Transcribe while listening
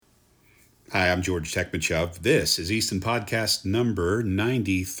Hi, I'm George Tekmitchov. This is Easton Podcast number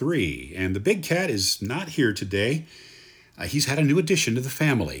 93. And the big cat is not here today. He's had a new addition to the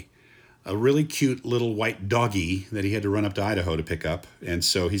family. A really cute little white doggie that he had to run up to Idaho to pick up. And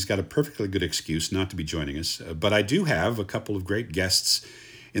so he's got a perfectly good excuse not to be joining us. But I do have a couple of great guests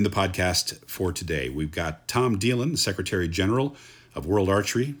in the podcast for today. We've got Tom Dielen, the Secretary General of World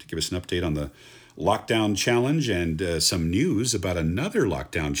Archery, to give us an update on the lockdown challenge and some news about another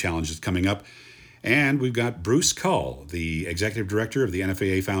lockdown challenge that's coming up. And we've got Bruce Cull, the executive director of the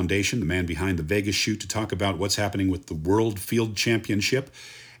NFAA Foundation, the man behind the Vegas shoot, to talk about what's happening with the World Field Championship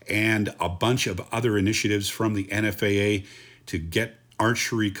and a bunch of other initiatives from the NFAA to get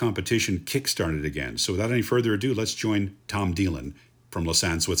archery competition kickstarted again. So without any further ado, let's join Tom Dielen from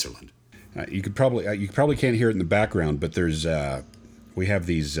Lausanne, Switzerland. You probably can't hear it in the background, but there's we have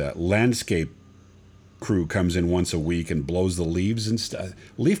these landscape crew comes in once a week and blows the leaves and stuff.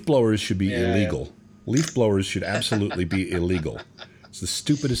 Leaf blowers should be illegal. Leaf blowers should absolutely be illegal. It's the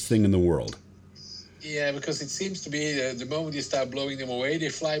stupidest thing in the world. Yeah, because it seems to be the moment you start blowing them away, they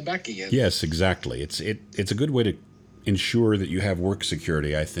fly back again. Yes, exactly. It's a good way to ensure that you have work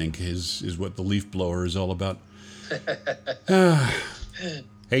security, I think, is what the leaf blower is all about.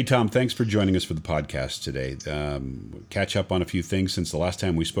 Hey, Tom, thanks for joining us for the podcast today. Catch up on a few things since the last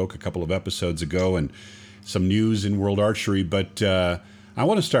time we spoke a couple of episodes ago and some news in World Archery, but I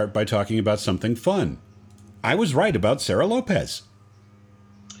want to start by talking about something fun. I was right about Sarah Lopez.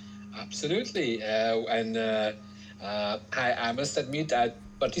 Absolutely. I must admit I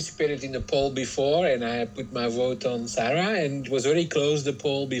participated in the poll before and I put my vote on Sarah, and it was very close, the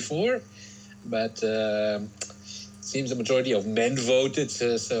poll before, but seems the majority of men voted,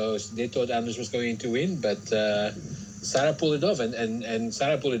 so they thought Anders was going to win, but Sarah pulled it off, and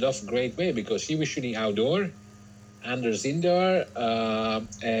Sarah pulled it off a great way because she was shooting outdoor, Anders indoor,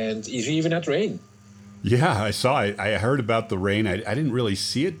 and he even had rain. Yeah, I saw it. I heard about the rain. I didn't really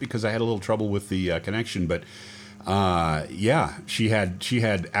see it because I had a little trouble with the connection, but yeah, she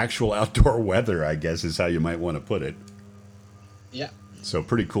had actual outdoor weather, I guess is how you might want to put it. Yeah. So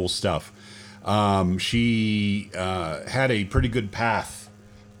pretty cool stuff. She had a pretty good path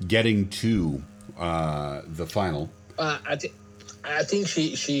getting to the final. I think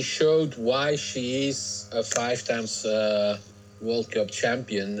she showed why she is a 5 times World Cup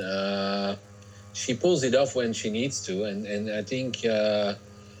champion. She pulls it off when she needs to, and I think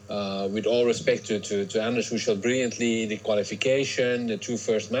with all respect to Anders, who shot brilliantly the qualification, the 2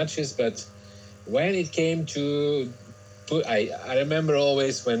 first matches, but when it came to I remember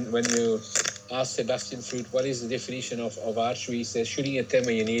always when you ask Sebastian Fruit what is the definition of archery, he says shooting at 10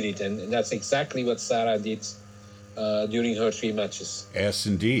 when you need it, and that's exactly what Sarah did during her 3 matches. Yes,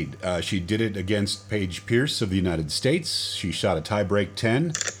 indeed. She did it against Paige Pierce of the United States. She shot a tie-break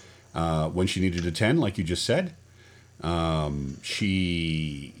 10 when she needed a 10, like you just said.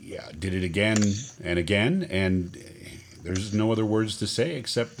 She did it again and again, and there's no other words to say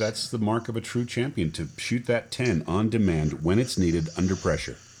except that's the mark of a true champion, to shoot that 10 on demand when it's needed under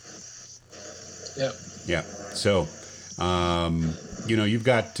pressure. Yeah. Yeah. So, you've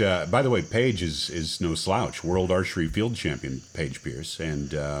got, by the way, Paige is no slouch, World Archery Field Champion, Paige Pierce. And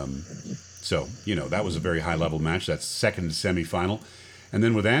so, that was a very high-level match. That's second semifinal. And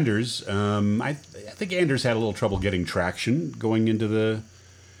then with Anders, I think Anders had a little trouble getting traction going into the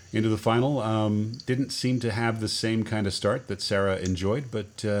final. Didn't seem to have the same kind of start that Sarah enjoyed.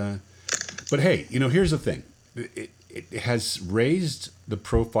 But hey, here's the thing. It has raised the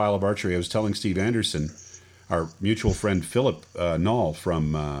profile of archery. I was telling Steve Anderson, our mutual friend Philip Nall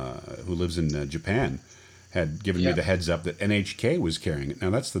from who lives in Japan, had given me the heads up that NHK was carrying it.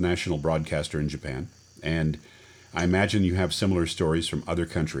 Now, that's the national broadcaster in Japan. And I imagine you have similar stories from other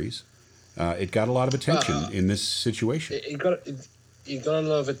countries. It got a lot of attention in this situation. It got a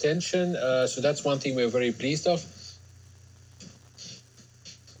lot of attention, so that's one thing we're very pleased of.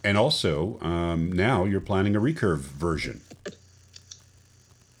 And also, now you're planning a recurve version.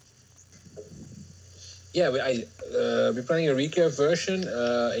 Yeah, we're planning a recurve version,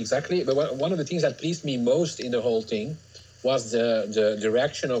 exactly. But one of the things that pleased me most in the whole thing was the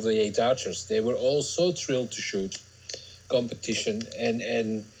reaction of the 8 archers. They were all so thrilled to shoot competition,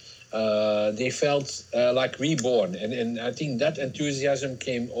 and they felt like reborn. And I think that enthusiasm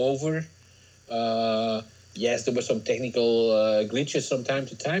came over. Yes, there were some technical glitches from time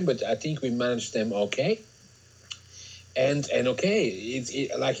to time, but I think we managed them okay. And okay,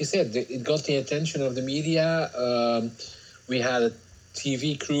 it like you said, it got the attention of the media. We had a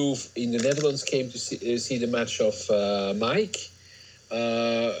TV crew in the Netherlands came to see the match of Mike.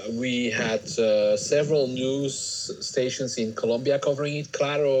 We had several news stations in Colombia covering it.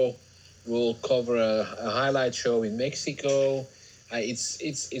 Claro We'll cover a highlight show in Mexico.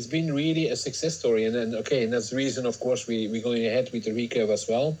 It's been really a success story, and then and that's the reason, of course, we're going ahead with the recurve as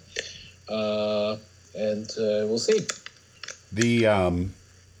well, and we'll see. The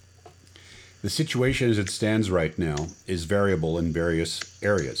situation as it stands right now is variable in various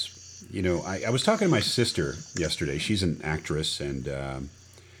areas. You know, I was talking to my sister yesterday. She's an actress and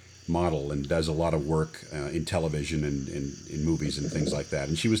model and does a lot of work in television and in movies and things like that.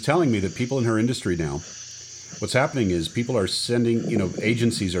 And she was telling me that people in her industry now, what's happening is people are sending,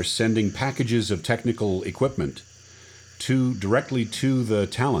 agencies are sending packages of technical equipment directly to the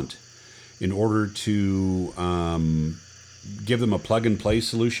talent in order to give them a plug-and-play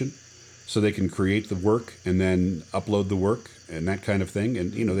solution so they can create the work and then upload the work and that kind of thing.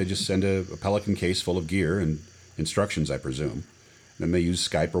 And, they just send a Pelican case full of gear and instructions, I presume. Then they use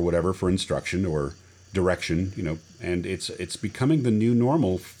Skype or whatever for instruction or direction, and it's becoming the new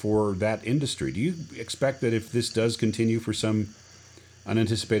normal for that industry. Do you expect that if this does continue for some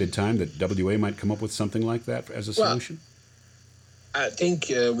unanticipated time, that WA might come up with something like that as a solution? I think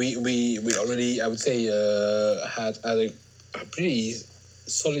we already, I would say, had a pretty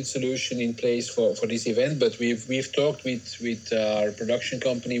solid solution in place for this event. But we've talked with our production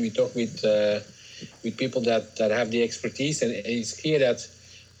company. We talked with people that have the expertise, and it's clear that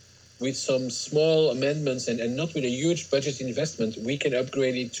with some small amendments and not with a huge budget investment, we can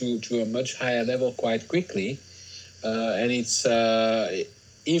upgrade it to a much higher level quite quickly. And it's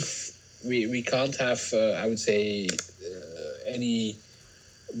if we can't have, I would say, any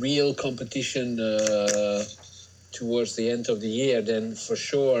real competition towards the end of the year, then for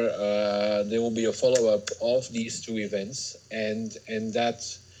sure there will be a follow-up of these two events, and that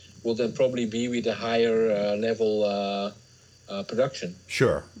will then probably be with a higher level production.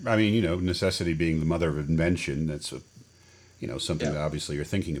 Sure. I mean, necessity being the mother of invention. That's something that obviously you're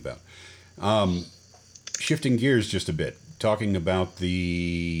thinking about. Shifting gears just a bit, talking about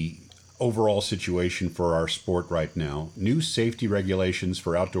the overall situation for our sport right now. New safety regulations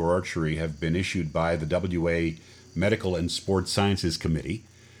for outdoor archery have been issued by the WA Medical and Sports Sciences Committee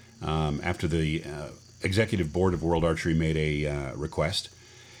after the Executive Board of World Archery made a request.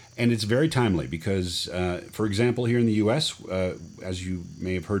 And it's very timely because, for example, here in the U.S., as you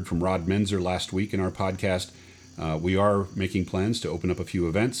may have heard from Rod Menzer last week in our podcast, we are making plans to open up a few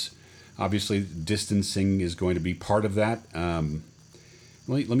events. Obviously, distancing is going to be part of that.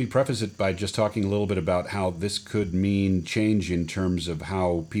 Let me preface it by just talking a little bit about how this could mean change in terms of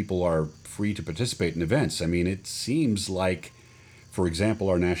how people are free to participate in events. I mean, it seems like, for example,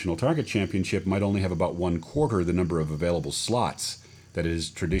 our National Target Championship might only have about 1/4 the number of available slots that it has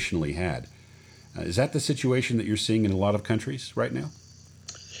traditionally had. Is that the situation that you're seeing in a lot of countries right now?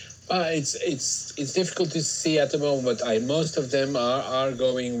 It's difficult to see at the moment. Most of them are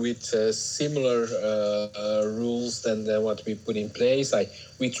going with similar rules than what we put in place.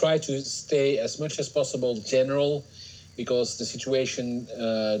 We try to stay as much as possible general, because the situation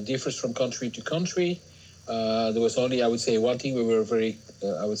differs from country to country. There was only, I would say, one thing we were very,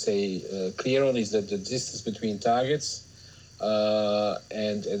 clear on, is that the distance between targets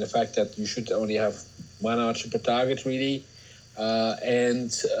and the fact that you should only have one archer per target, really.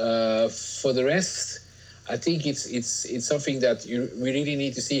 And for the rest, I think it's something that we really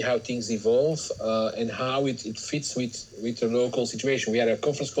need to see how things evolve and how it fits with the local situation. We had a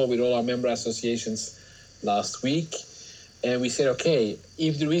conference call with all our member associations last week, and we said, okay,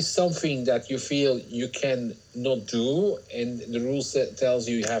 if there is something that you feel you can not do and the rules tells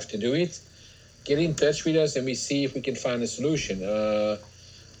you have to do it, get in touch with us and we see if we can find a solution.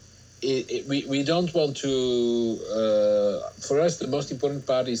 We don't want to. For us, the most important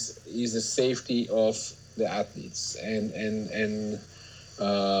part is the safety of the athletes, and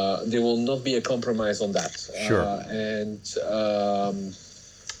there will not be a compromise on that. Sure.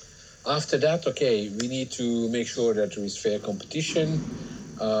 After that, okay, we need to make sure that there is fair competition.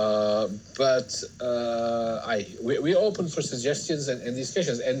 But we're open for suggestions and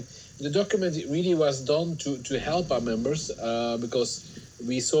discussions. And the document really was done to help our members because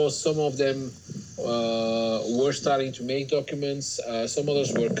we saw some of them were starting to make documents. Some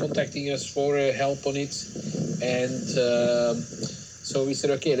others were contacting us for help on it. And so we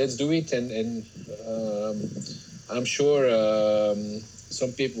said, okay, let's do it. And I'm sure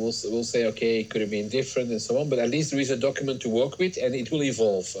some people will say, okay, it could have been different and so on. But at least there is a document to work with, and it will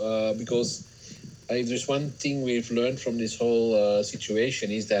evolve. Because if there's one thing we've learned from this whole situation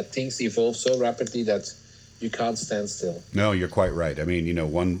is that things evolve so rapidly that you can't stand still. No, you're quite right. I mean,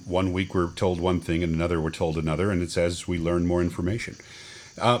 one week we're told one thing and another we're told another, and it's as we learn more information.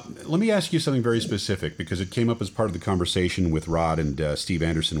 Let me ask you something very specific, because it came up as part of the conversation with Rod, and Steve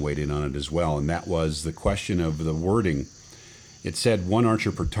Anderson weighed in on it as well, and that was the question of the wording. It said 1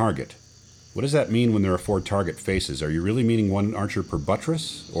 archer per target. What does that mean when there are 4 target faces? Are you really meaning 1 archer per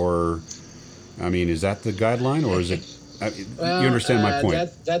buttress? Or, I mean, is that the guideline, or is it... you understand my point?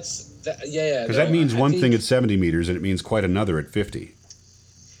 Yeah. Because that means one thing at 70 meters, and it means quite another at 50.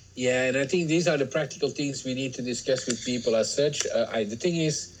 Yeah, and I think these are the practical things we need to discuss with people as such. The thing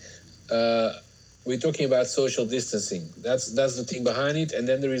is, we're talking about social distancing. That's the thing behind it. And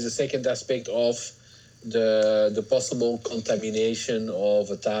then there is a second aspect of the possible contamination of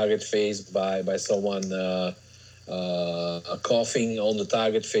a target face by someone coughing on the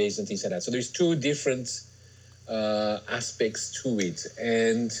target face and things like that. So there's 2 different aspects to it.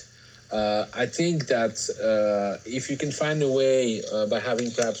 And I think that if you can find a way by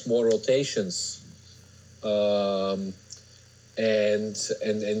having perhaps more rotations and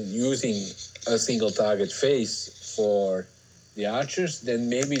using a single target face for the archers, then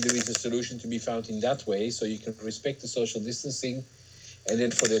maybe there is a solution to be found in that way, so you can respect the social distancing, and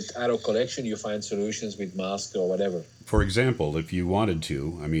then for the arrow collection you find solutions with masks or whatever. For example, if you wanted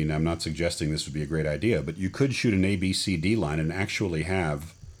to, I mean, I'm not suggesting this would be a great idea, but you could shoot an ABCD line and actually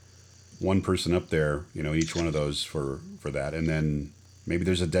have one person up there, each one of those for that, and then maybe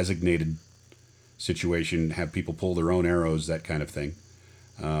there's a designated situation, have people pull their own arrows, that kind of thing.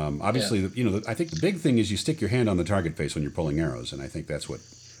 Obviously, I think the big thing is you stick your hand on the target face when you're pulling arrows, and I think that's what...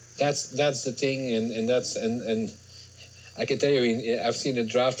 That's the thing, and I can tell you, I've seen a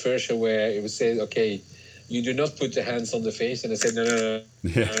draft version where it was said, okay, you do not put the hands on the face, and I said, no,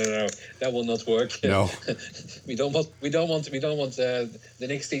 that will not work. No, we don't want. The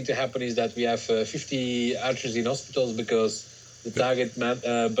next thing to happen is that we have 50 archers in hospitals because the target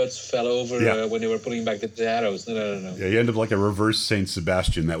butts fell over when they were pulling back the arrows. No. Yeah, you end up like a reverse Saint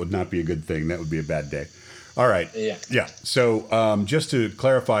Sebastian. That would not be a good thing. That would be a bad day. All right. Yeah. So just to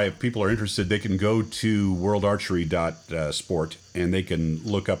clarify, if people are interested, they can go to worldarchery.sport and they can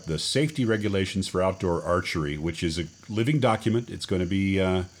look up the safety regulations for outdoor archery, which is a living document. It's going to be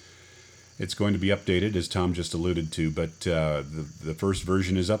updated, as Tom just alluded to, but the first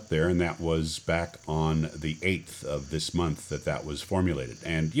version is up there, and that was back on the 8th of this month that was formulated.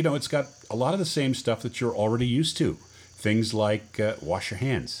 And, it's got a lot of the same stuff that you're already used to. Things like wash your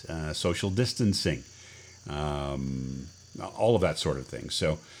hands, social distancing, all of that sort of thing.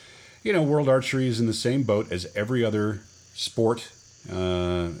 So, World Archery is in the same boat as every other sport.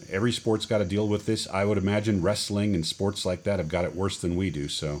 Every sport's got to deal with this. I would imagine wrestling and sports like that have got it worse than we do.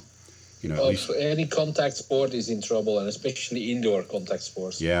 So, at least any contact sport is in trouble, and especially indoor contact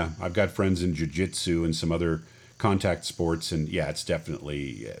sports. Yeah, I've got friends in jiu-jitsu and some other contact sports, and it's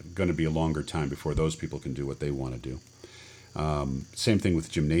definitely going to be a longer time before those people can do what they want to do. Same thing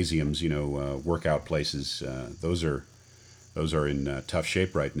with gymnasiums, workout places. Those are in tough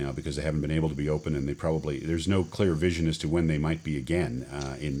shape right now because they haven't been able to be open, and there's no clear vision as to when they might be again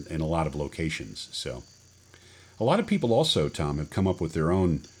in a lot of locations. So a lot of people also, Tom, have come up with their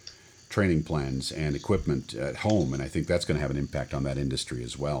own training plans and equipment at home, and I think that's going to have an impact on that industry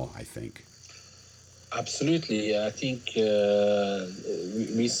as well, I think. Absolutely. I think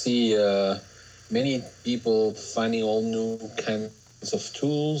we see many people finding all new kinds of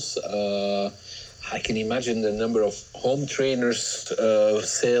tools. I can imagine the number of home trainers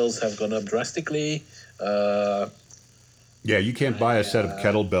sales have gone up drastically. You can't buy a set of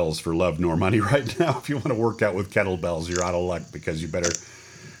kettlebells for love nor money right now. If you want to work out with kettlebells, you're out of luck because you better...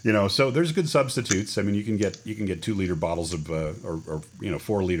 so there's good substitutes. I mean, you can get 2-liter bottles of, or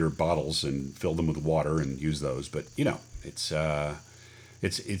 4-liter bottles and fill them with water and use those. But it's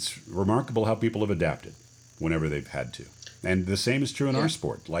remarkable how people have adapted whenever they've had to. And the same is true in our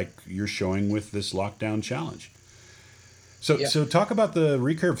sport, like you're showing with this lockdown challenge. So talk about the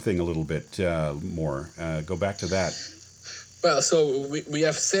recurve thing a little bit more. Go back to that. Well, so we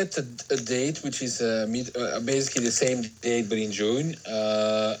have set a date, which is basically the same date, but in June,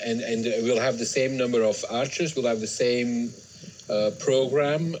 and we'll have the same number of archers. We'll have the same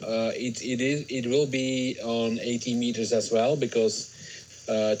program. It will be on 18 meters as well, because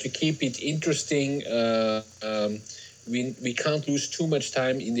to keep it interesting, we can't lose too much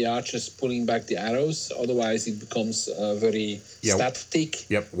time in the archers pulling back the arrows. Otherwise, it becomes very static.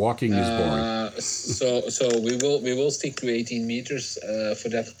 Yep, walking is boring. So we will stick to 18 meters for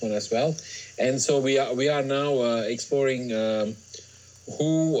that one as well. And so we are now exploring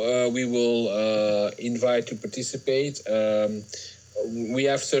who we will invite to participate. We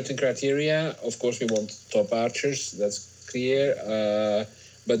have certain criteria. Of course, we want top archers. That's clear.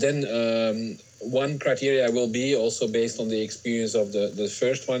 But then one criteria will be also based on the experience of the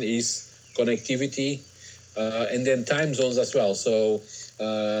first one is connectivity, and then time zones as well. So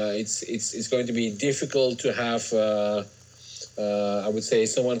it's going to be difficult to have I would say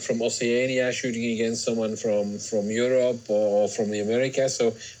someone from Oceania shooting against someone from Europe or from the Americas.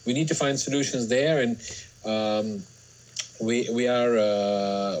 So we need to find solutions there, and we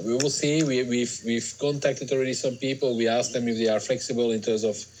will see. We've contacted already some people. We asked them if they are flexible in terms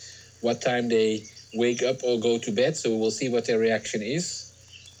of what time they wake up or go to bed. So we'll see what their reaction is.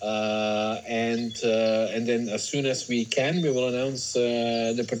 And then as soon as we can, we will announce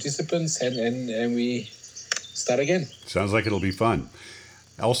the participants and we start again. Sounds like it'll be fun.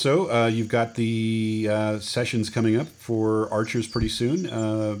 Also, you've got the sessions coming up for archers pretty soon.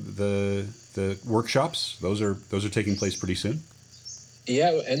 The workshops, those are taking place pretty soon.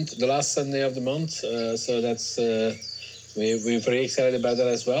 Yeah, and the last Sunday of the month. So that's we're very excited about that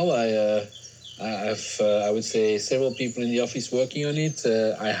as well. I would say several people in the office working on it.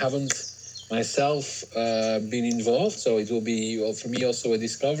 I haven't myself been involved, so it will be for me also a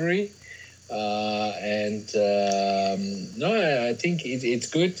discovery. I think it's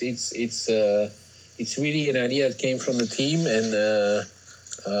good. It's really an idea that came from the team, and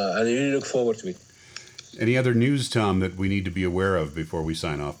I really look forward to it. Any other news, Tom, that we need to be aware of before we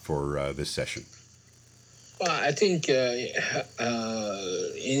sign off for this session? Well, I think in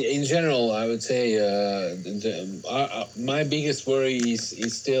general, I would say my biggest worry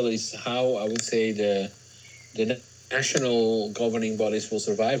is how I would say the national governing bodies will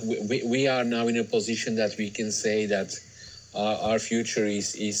survive. We are now in a position that we can say that our future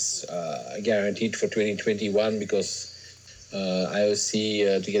is guaranteed for 2021 because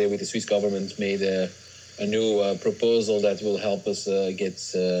IOC, together with the Swiss government, made a new proposal that will help us get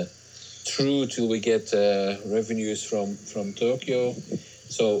through till we get revenues from Tokyo.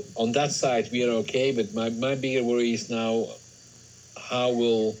 So on that side, we are okay. But my bigger worry is now how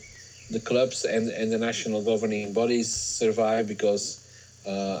will the clubs and the national governing bodies survive, because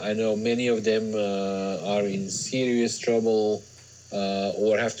I know many of them are in serious trouble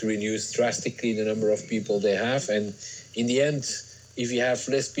or have to reduce drastically the number of people they have. And in the end, if you have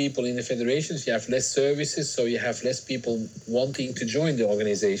less people in the federations, you have less services, so you have less people wanting to join the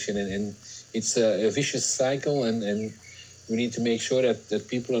organization. And it's a vicious cycle, and we need to make sure that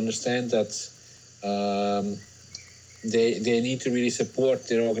people understand that they need to really support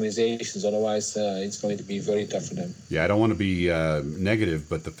their organizations. Otherwise, it's going to be very tough for them. Yeah, I don't want to be negative,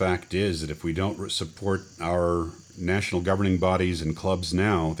 but the fact is that if we don't support our national governing bodies and clubs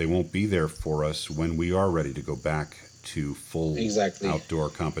now, they won't be there for us when we are ready to go back to full outdoor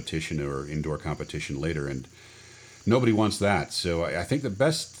competition or indoor competition later. And nobody wants that. So I think the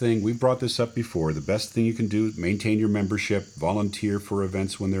best thing, we brought this up before, the best thing you can do, maintain your membership, volunteer for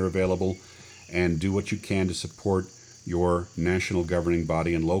events when they're available, and do what you can to support your national governing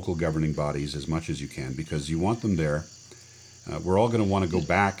body and local governing bodies as much as you can, because you want them there. We're all going to want to go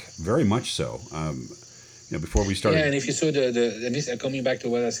back, very much so. Before we started. Yeah, and if you saw this, coming back to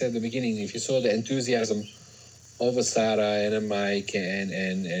what I said at the beginning, if you saw the enthusiasm of Sarah and Mike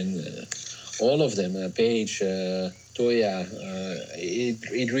and all of them, Paige, Toya,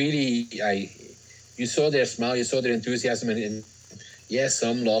 it really, you saw their smile, you saw their enthusiasm, and yes,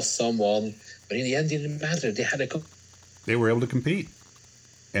 some lost, some won, but in the end, it didn't matter. They were able to compete,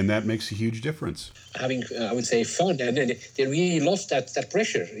 and that makes a huge difference. Having, I would say, fun, and then they really lost that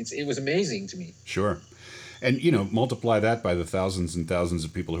pressure. It was amazing to me. Sure. And, multiply that by the thousands and thousands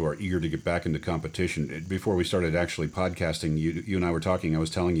of people who are eager to get back into competition. Before we started actually podcasting, you and I were talking, I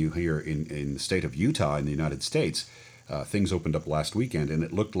was telling you here in the state of Utah in the United States, things opened up last weekend, and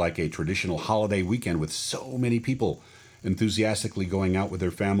it looked like a traditional holiday weekend with so many people enthusiastically going out with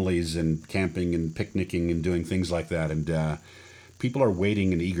their families and camping and picnicking and doing things like that. And people are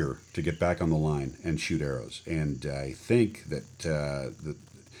waiting and eager to get back on the line and shoot arrows. And I think that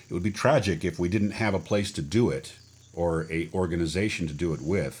it would be tragic if we didn't have a place to do it or a organization to do it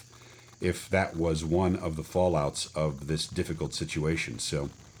with, if that was one of the fallouts of this difficult situation. So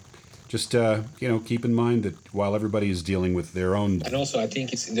just, keep in mind that while everybody is dealing with their own... And also, I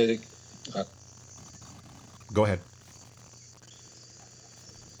think it's... Go ahead.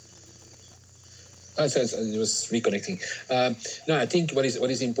 So it was reconnecting. No, I think what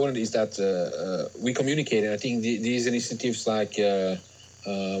is important is that we communicate. And I think these initiatives like...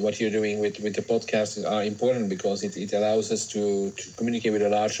 what you're doing with the podcast are important because it allows us to communicate with a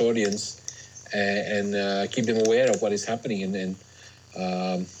large audience and keep them aware of what is happening. And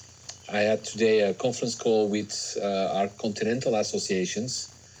I had today a conference call with our continental associations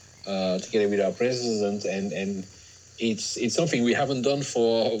together with our president, and it's something we haven't done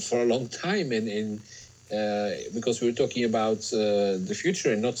for a long time, and because we're talking about the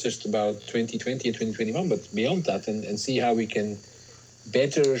future and not just about 2020 and 2021, but beyond that, and see how we can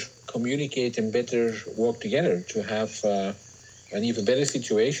better communicate and better work together to have an even better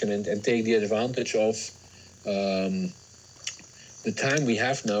situation and take the advantage of the time we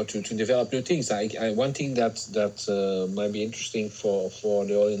have now to develop new things. One thing that might be interesting for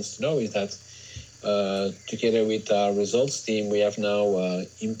the audience to know is that together with our results team, we have now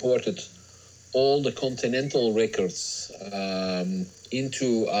imported all the continental records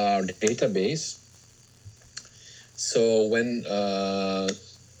into our database. So when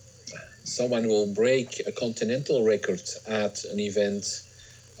someone will break a continental record at an event,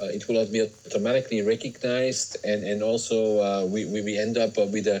 it will be automatically recognized, and also we end up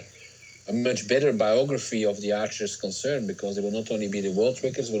with a much better biography of the archers concerned, because it will not only be the world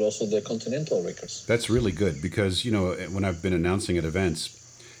records but also the continental records. That's really good, because when I've been announcing at events,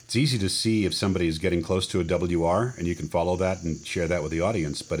 it's easy to see if somebody is getting close to a WR, and you can follow that and share that with the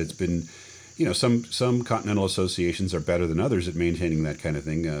audience. But it's been, some continental associations are better than others at maintaining that kind of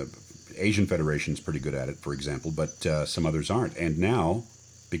thing. Asian Federation's pretty good at it, for example, but some others aren't. And now,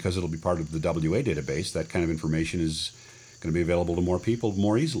 because it'll be part of the WA database, that kind of information is going to be available to more people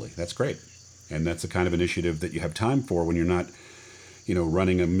more easily. That's great. And that's the kind of initiative that you have time for when you're not,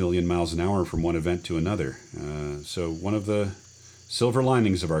 running a million miles an hour from one event to another. So one of the silver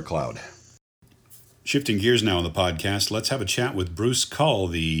linings of our cloud. Shifting gears now on the podcast, let's have a chat with Bruce Cull,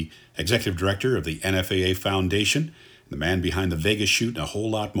 the Executive Director of the NFAA Foundation, the man behind the Vegas shoot, and a whole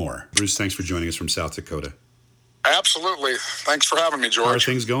lot more. Bruce, thanks for joining us from South Dakota. Absolutely. Thanks for having me, George. How are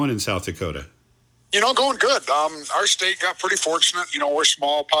things going in South Dakota? Going good. Our state got pretty fortunate. We're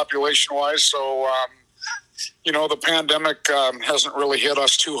small population-wise, so, the pandemic hasn't really hit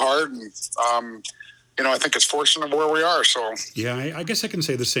us too hard. And, I think it's fortunate where we are. So yeah, I guess I can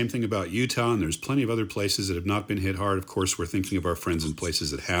say the same thing about Utah, and there's plenty of other places that have not been hit hard. Of course, we're thinking of our friends in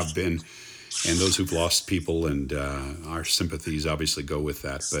places that have been, and those who've lost people, and our sympathies obviously go with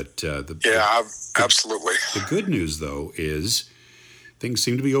that. But absolutely. The good news, though, is things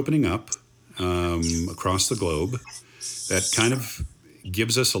seem to be opening up across the globe. That kind of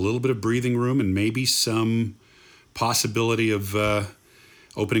gives us a little bit of breathing room and maybe some possibility of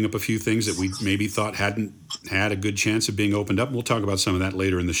opening up a few things that we maybe thought hadn't had a good chance of being opened up. And we'll talk about some of that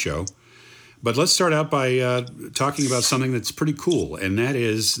later in the show. But let's start out by talking about something that's pretty cool, and that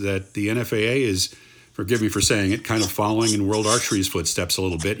is that the NFAA is, forgive me for saying it, kind of following in World Archery's footsteps a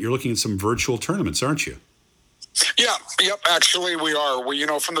little bit. You're looking at some virtual tournaments, aren't you? Yeah, yep, actually we are. We,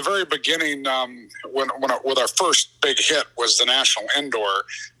 from the very beginning, with our first big hit was the National Indoor,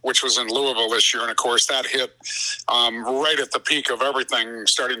 which was in Louisville this year. And, of course, that hit right at the peak of everything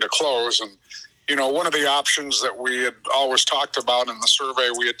starting to close. And, one of the options that we had always talked about in the survey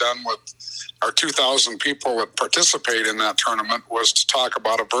we had done with our 2,000 people that participate in that tournament was to talk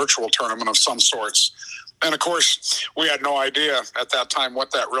about a virtual tournament of some sorts. And, of course, we had no idea at that time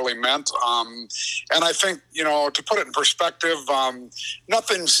what that really meant. And I think, to put it in perspective,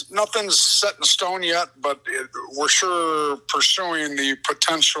 nothing's set in stone yet, but we're sure pursuing the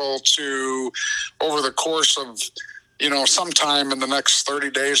potential to, over the course of, sometime in the next 30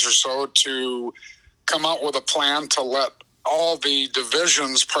 days or so, to come out with a plan to let all the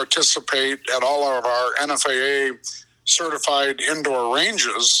divisions participate at all of our NFAA certified indoor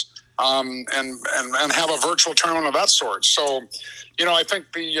ranges. And have a virtual tournament of that sort. So, I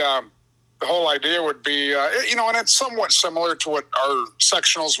think the whole idea would be, and it's somewhat similar to what our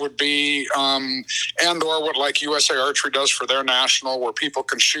sectionals would be, and or what like USA Archery does for their national, where people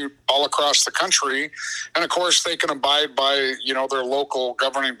can shoot all across the country. And, of course, they can abide by, their local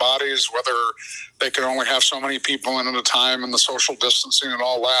governing bodies, whether they can only have so many people in at a time and the social distancing and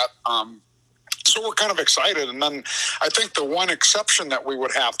all that. So we're kind of excited. And then I think the one exception that we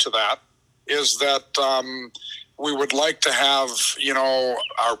would have to that is that we would like to have,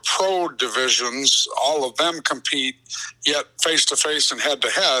 our pro divisions, all of them compete, yet face-to-face and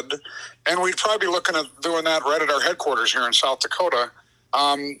head-to-head. And we'd probably be looking at doing that right at our headquarters here in South Dakota,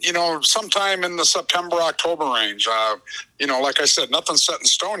 sometime in the September, October range. Like I said, nothing's set in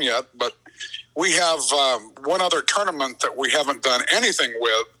stone yet, but we have one other tournament that we haven't done anything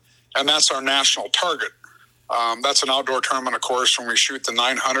with, and that's our national target. That's an outdoor tournament, of course, when we shoot the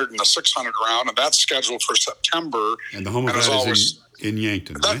 900 and the 600 round, and that's scheduled for September. And the home of that is in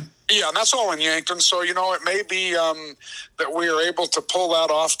Yankton, right? Yeah, and that's all in Yankton. So, it may be that we are able to pull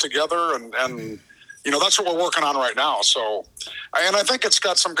that off together, and that's what we're working on right now. So, and I think it's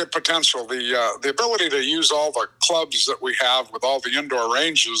got some good potential. The ability to use all the clubs that we have with all the indoor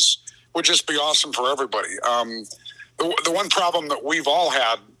ranges would just be awesome for everybody. the one problem that we've all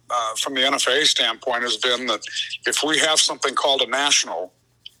had from the NFAA standpoint has been that if we have something called a national,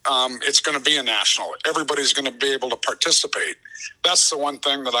 it's going to be a national. Everybody's going to be able to participate. That's the one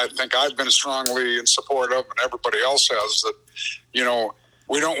thing that I think I've been strongly in support of, and everybody else has, that,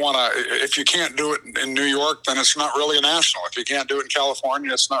 we don't want to, if you can't do it in New York, then it's not really a national. If you can't do it in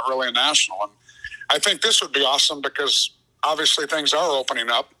California, it's not really a national. And I think this would be awesome because obviously things are opening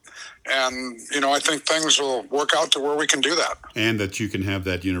up. And, I think things will work out to where we can do that. And that you can have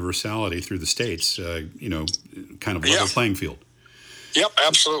that universality through the states, kind of level playing field. Yep,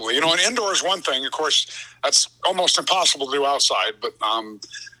 absolutely. And indoor is one thing. Of course, that's almost impossible to do outside. But,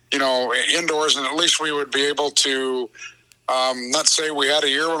 indoors, and at least we would be able to, let's say we had a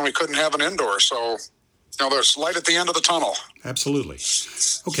year when we couldn't have an indoor. So, there's light at the end of the tunnel. Absolutely.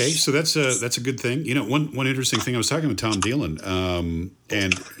 Okay, so that's a good thing. One interesting thing, I was talking with Tom Dielen,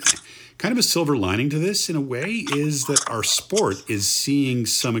 and kind of a silver lining to this in a way is that our sport is seeing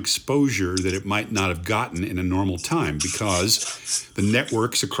some exposure that it might not have gotten in a normal time because the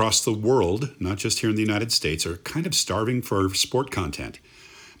networks across the world, not just here in the United States, are kind of starving for sport content.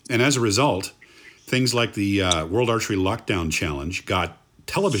 And as a result, things like the World Archery Lockdown Challenge got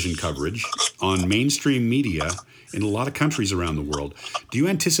television coverage on mainstream media in a lot of countries around the world. Do you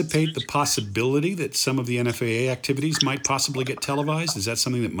anticipate the possibility that some of the NFAA activities might possibly get televised? Is that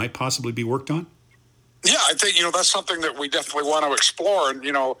something that might possibly be worked on? Yeah, I think, that's something that we definitely want to explore. And,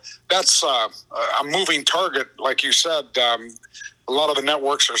 that's a moving target. Like you said, a lot of the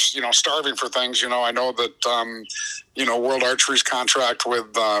networks are, starving for things. I know that, World Archery's contract with,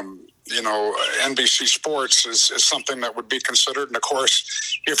 NBC Sports is something that would be considered. And of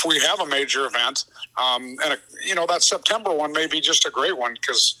course, if we have a major event, that September one may be just a great one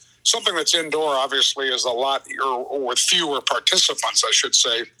because something that's indoor obviously is a lot, or with fewer participants, I should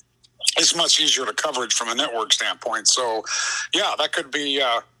say, it's much easier to coverage from a network standpoint. So, yeah, that could be,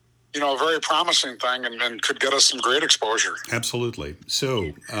 a very promising thing and could get us some great exposure. Absolutely.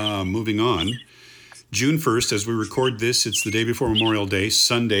 So, moving on. June 1st, as we record this, it's the day before Memorial Day,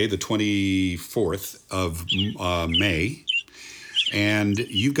 Sunday, the 24th of May. And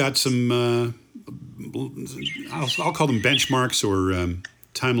you've got some, I'll call them benchmarks or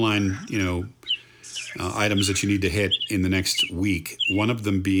timeline, items that you need to hit in the next week. One of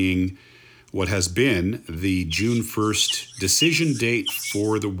them being what has been the June 1st decision date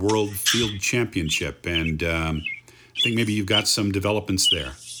for the World Field Championship. And I think maybe you've got some developments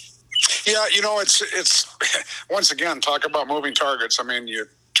there. Yeah, it's once again, talk about moving targets. I mean, you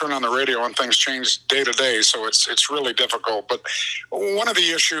turn on the radio and things change day to day, so it's really difficult. But one of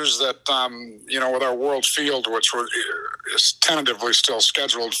the issues that, with our World Field, which is tentatively still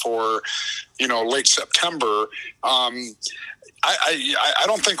scheduled for, late September, I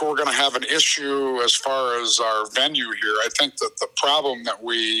don't think we're going to have an issue as far as our venue here. I think that the problem that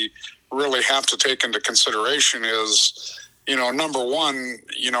we really have to take into consideration is, number one,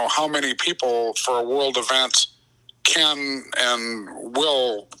 how many people for a world event can and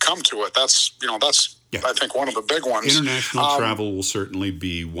will come to it. That's I think one of the big ones. International travel will certainly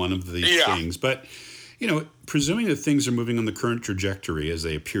be one of the things. But, presuming that things are moving on the current trajectory as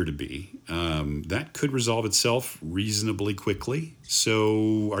they appear to be, that could resolve itself reasonably quickly.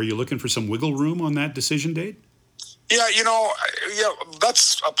 So are you looking for some wiggle room on that decision date? Yeah,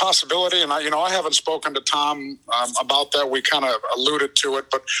 that's a possibility, and I haven't spoken to Tom about that. We kind of alluded to it,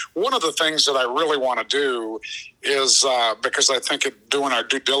 but one of the things that I really want to do is because I think doing our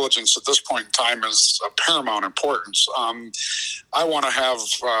due diligence at this point in time is of paramount importance. I want to have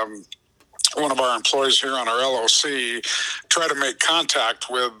one of our employees here on our LOC try to make contact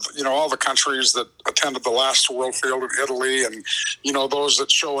with, all the countries that attended the last World Field in Italy and, those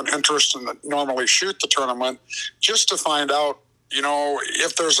that show an interest and that normally shoot the tournament, just to find out,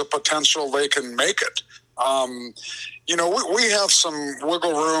 if there's a potential they can make it. We have some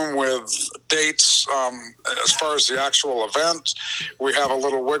wiggle room with dates as far as the actual event. We have a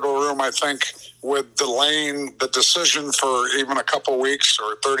little wiggle room, I think, with delaying the decision for even a couple weeks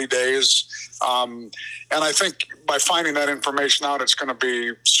or 30 days. And I think by finding that information out, it's going to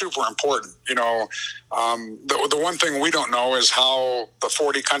be super important. The one thing we don't know is how the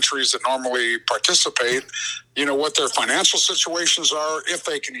 40 countries that normally participate, what their financial situations are, if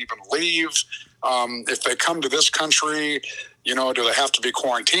they can even leave. If they come to this country, do they have to be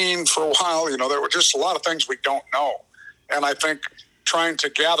quarantined for a while? There were just a lot of things we don't know. And I think trying to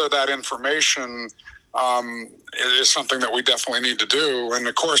gather that information is something that we definitely need to do. And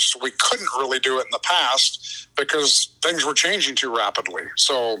of course, we couldn't really do it in the past because things were changing too rapidly.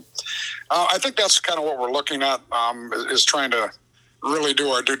 So I think that's kind of what we're looking at, is trying to really do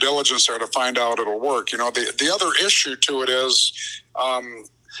our due diligence there to find out it'll work. You know, the other issue to it is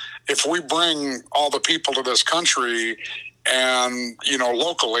if we bring all the people to this country and, you know,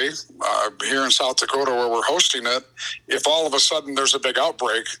 locally here in South Dakota where we're hosting it, if all of a sudden there's a big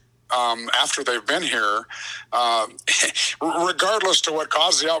outbreak after they've been here, regardless to what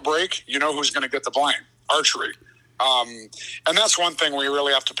caused the outbreak, you know who's going to get the blame: archery. And that's one thing we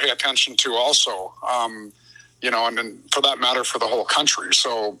really have to pay attention to also, you know, and then for that matter, for the whole country.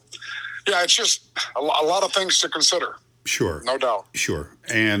 So, yeah, it's just a lot of things to consider. Sure. No doubt. Sure.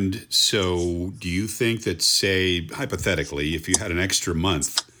 And so do you think that, say, hypothetically, if you had an extra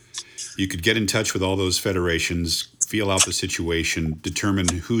month, you could get in touch with all those federations, feel out the situation, determine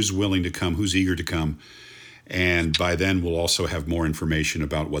who's willing to come, who's eager to come, and by then we'll also have more information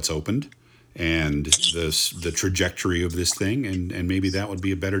about what's opened and the trajectory of this thing, and maybe that would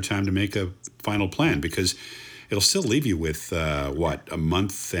be a better time to make a final plan, because it'll still leave you with, a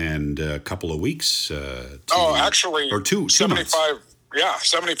month and a couple of weeks? Actually, or two 75, months. Yeah,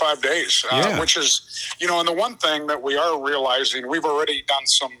 75 days, which is, you know, and the one thing that we are realizing, we've already done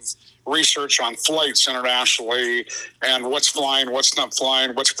some research on flights internationally and what's flying, what's not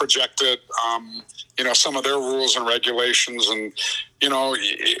flying, what's projected, you know, some of their rules and regulations. And, you know,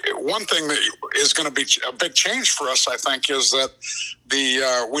 one thing that is going to be a big change for us, I think, is that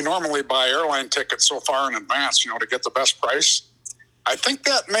we normally buy airline tickets so far in advance, you know, to get the best price. I think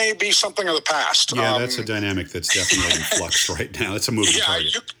that may be something of the past. Yeah, that's a dynamic that's definitely in flux right now. It's a moving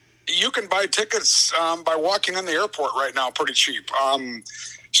target. You can buy tickets by walking in the airport right now pretty cheap.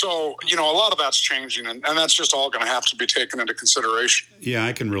 So, you know, a lot of that's changing, and that's just all going to have to be taken into consideration. Yeah,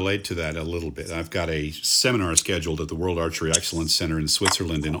 I can relate to that a little bit. I've got a seminar scheduled at the World Archery Excellence Center in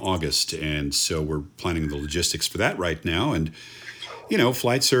Switzerland in August, and so we're planning the logistics for that right now. And, you know,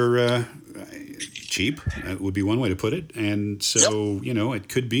 flights are cheap, would be one way to put it. And so, you know, it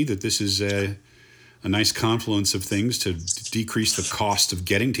could be that this is a nice confluence of things to decrease the cost of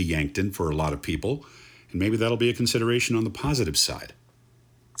getting to Yankton for a lot of people, and maybe that'll be a consideration on the positive side.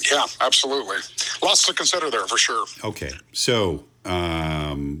 Yeah, absolutely. Lots to consider there for sure. Okay. So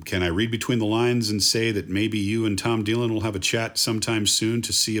can I read between the lines and say that maybe you and Tom Dielen will have a chat sometime soon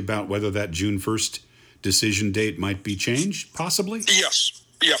to see about whether that June 1st decision date might be changed, possibly? Yes.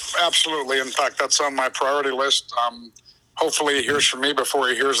 Yep, absolutely. In fact, that's on my priority list. Hopefully he hears from me before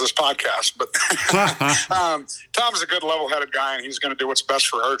he hears this podcast. But Tom's a good level-headed guy, and he's going to do what's best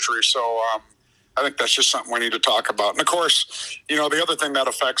for archery. So I think that's just something we need to talk about. And, of course, you know, the other thing that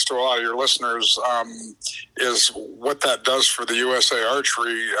affects to a lot of your listeners is what that does for the USA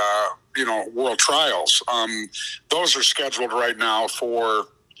Archery, you know, World Trials. Those are scheduled right now for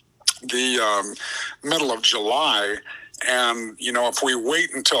the middle of July. And, you know, if we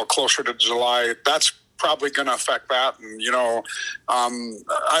wait until closer to July, that's probably going to affect that. And, you know,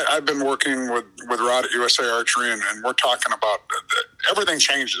 I've been working with Rod at USA Archery, and we're talking about everything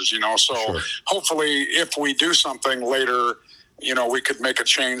changes, you know. So hopefully if we do something later, you know, we could make a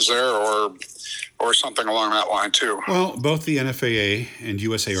change there or something along that line too. Well, both the NFAA and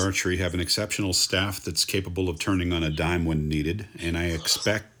USA Archery have an exceptional staff that's capable of turning on a dime when needed. And I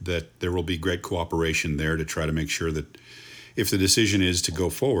expect that there will be great cooperation there to try to make sure that if the decision is to go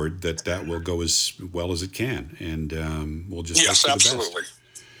forward, that will go as well as it can. And we'll just hope for the absolutely.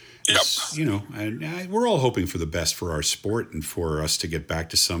 Best. Yep. You know, and we're all hoping for the best for our sport and for us to get back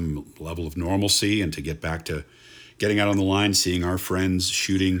to some level of normalcy and to get back to getting out on the line, seeing our friends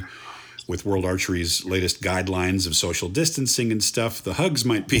shooting with World Archery's latest guidelines of social distancing and stuff. The hugs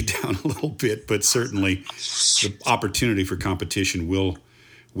might be down a little bit, but certainly the opportunity for competition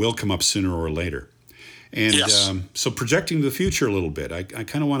will come up sooner or later. And so projecting to the future a little bit, I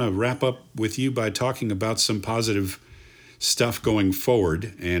kind of want to wrap up with you by talking about some positive stuff going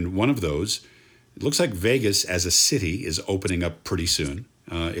forward. And one of those, it looks like Vegas as a city is opening up pretty soon.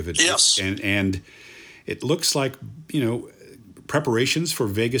 And it looks like, you know, preparations for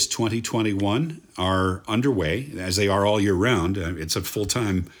Vegas 2021 are underway, as they are all year round. It's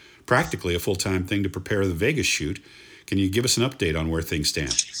practically a full-time thing to prepare the Vegas shoot. Can you give us an update on where things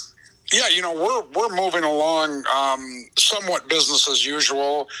stand? Yeah, you know, we're moving along somewhat business as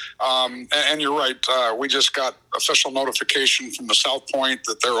usual. And you're right. We just got official notification from the South Point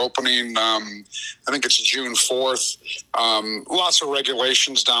that they're opening, I think it's June 4th. Lots of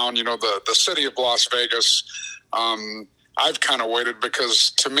regulations down, you know, the city of Las Vegas. I've kind of waited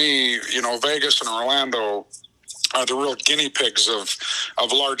because to me, you know, Vegas and Orlando are the real guinea pigs of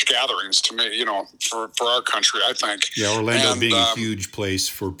large gatherings to me, for our country, I think. Yeah, Orlando being a huge place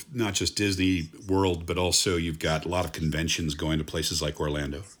for not just Disney World, but also you've got a lot of conventions going to places like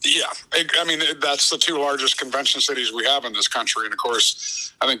Orlando. Yeah, I mean, that's the two largest convention cities we have in this country. And of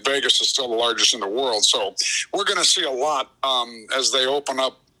course, I think Vegas is still the largest in the world. So we're going to see a lot as they open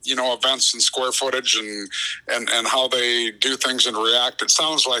up, events and square footage and how they do things and react. It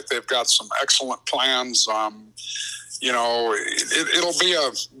sounds like they've got some excellent plans. It'll be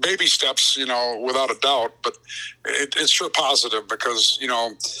a baby steps, without a doubt, but it's sure positive because,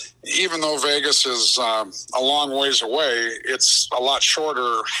 even though Vegas is a long ways away, it's a lot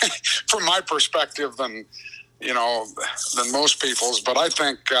shorter from my perspective than most people's. But I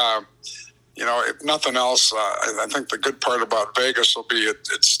think, if nothing else, I think the good part about Vegas will be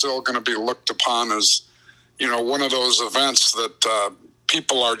it's still going to be looked upon as, one of those events that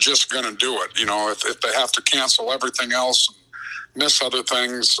people are just going to do it. If they have to cancel everything else and miss other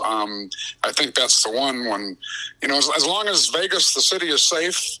things, I think that's the one when, as long as Vegas, the city, is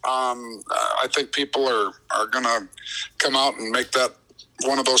safe, I think people are going to come out and make that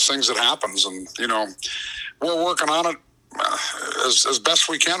one of those things that happens. And, we're working on it as best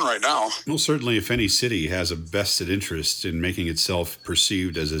we can right now. Well, certainly if any city has a vested interest in making itself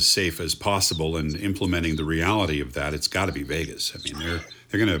perceived as safe as possible and implementing the reality of that, it's got to be Vegas. I mean,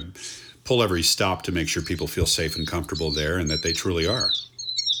 they're going to pull every stop to make sure people feel safe and comfortable there and that they truly are.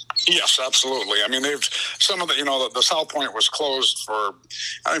 Yes, absolutely. I mean, some of the South Point was closed for, I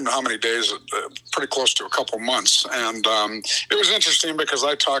don't even know how many days, pretty close to a couple months. And it was interesting because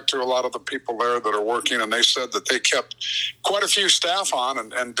I talked to a lot of the people there that are working, and they said that they kept quite a few staff on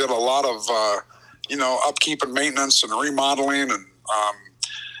and did a lot of, upkeep and maintenance and remodeling. And,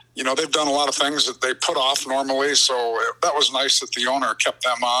 they've done a lot of things that they put off normally. So that was nice that the owner kept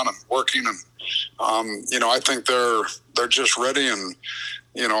them on and working. And, I think they're just ready and,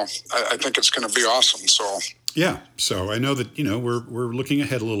 I think it's going to be awesome. So yeah. So I know that we're looking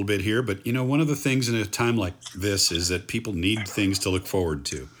ahead a little bit here, but one of the things in a time like this is that people need things to look forward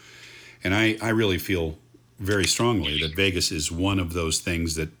to, and I really feel very strongly that Vegas is one of those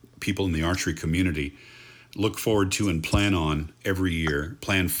things that people in the archery community look forward to and plan on every year,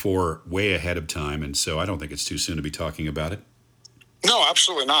 plan for way ahead of time, and so I don't think it's too soon to be talking about it. No,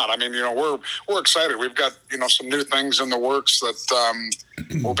 absolutely not. I mean, we're excited. We've got, some new things in the works that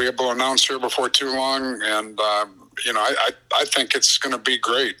we'll be able to announce here before too long. And, I think it's going to be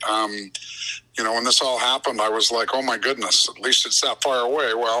great. When this all happened, I was like, oh my goodness, at least it's that far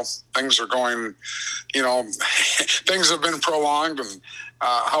away. Well, things are going, things have been prolonged. And,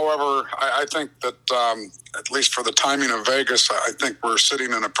 however, I think that, at least for the timing of Vegas, I think we're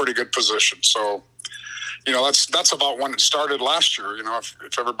sitting in a pretty good position. So, that's about when it started last year.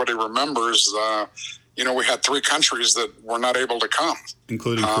 If everybody remembers, we had 3 countries that were not able to come,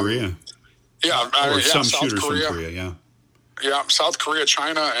 including Korea. Yeah, some South shooters Korea. from Korea. Yeah. Yeah, South Korea,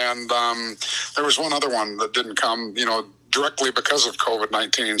 China, and there was one other one that didn't come. Directly because of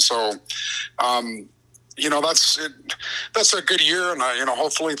COVID-19. So, that's a good year, and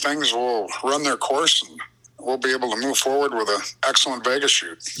hopefully things will run their course and we'll be able to move forward with an excellent Vegas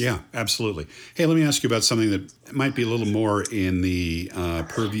shoot. Yeah, absolutely. Hey, let me ask you about something that might be a little more in the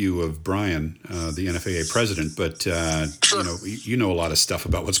purview of Brian, the NFAA president, but sure. you know a lot of stuff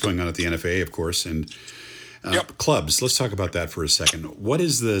about what's going on at the NFAA, of course, and yep. Clubs. Let's talk about that for a second. What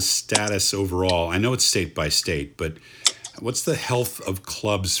is the status overall? I know it's state by state, but what's the health of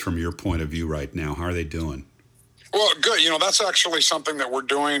clubs from your point of view right now? How are they doing? Well, good. That's actually something that we're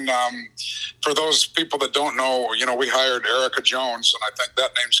doing. For those people that don't know, we hired Erica Jones, and I think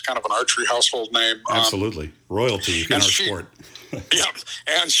that name's kind of an archery household name. Absolutely. Royalty in our sport. Yeah.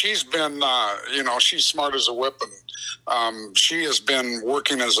 And she's been, she's smart as a whip, and she has been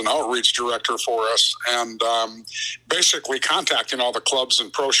working as an outreach director for us and basically contacting all the clubs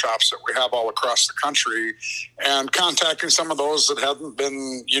and pro shops that we have all across the country and contacting some of those that haven't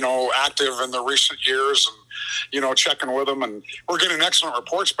been, active in the recent years and, checking with them. And we're getting excellent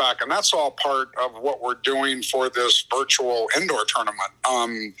reports back. And that's all part of what we're doing for this virtual indoor tournament,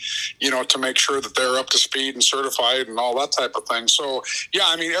 to make sure that they're up to speed and certified and all that type of thing. So, yeah,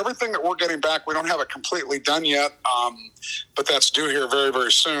 I mean, everything that we're getting back, we don't have it completely done yet, but that's due here very,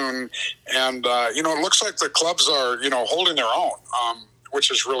 very soon. And, it looks like the clubs are, holding their own, which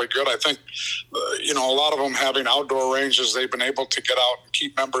is really good. I think, a lot of them having outdoor ranges, they've been able to get out and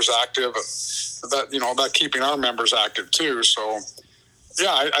keep members active, and that keeping our members active too. So,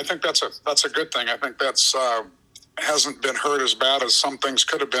 yeah, I think that's a good thing. I think that's hasn't been hurt as bad as some things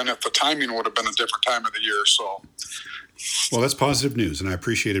could have been if the timing would have been a different time of the year. So, well, that's positive news, and I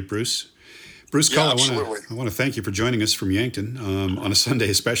appreciate it, Bruce. Bruce Cull, absolutely. I want to thank you for joining us from Yankton on a Sunday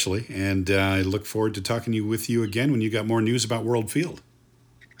especially, and I look forward to talking with you again when you got more news about World Field.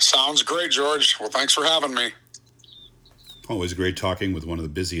 Sounds great, George. Well, thanks for having me. Always great talking with one of the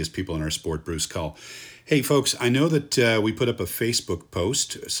busiest people in our sport, Bruce Cull. Hey, folks, I know that we put up a Facebook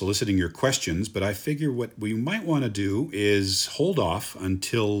post soliciting your questions, but I figure what we might want to do is hold off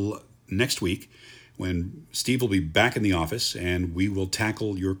until next week when Steve will be back in the office, and we will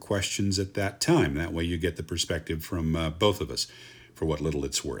tackle your questions at that time. That way you get the perspective from both of us for what little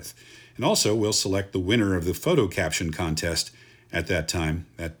it's worth. And also, we'll select the winner of the photo caption contest at that time.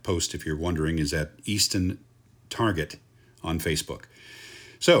 That post, if you're wondering, is at Easton Target on Facebook.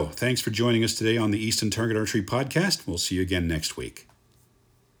 So, thanks for joining us today on the Easton Target Archery Podcast. We'll see you again next week.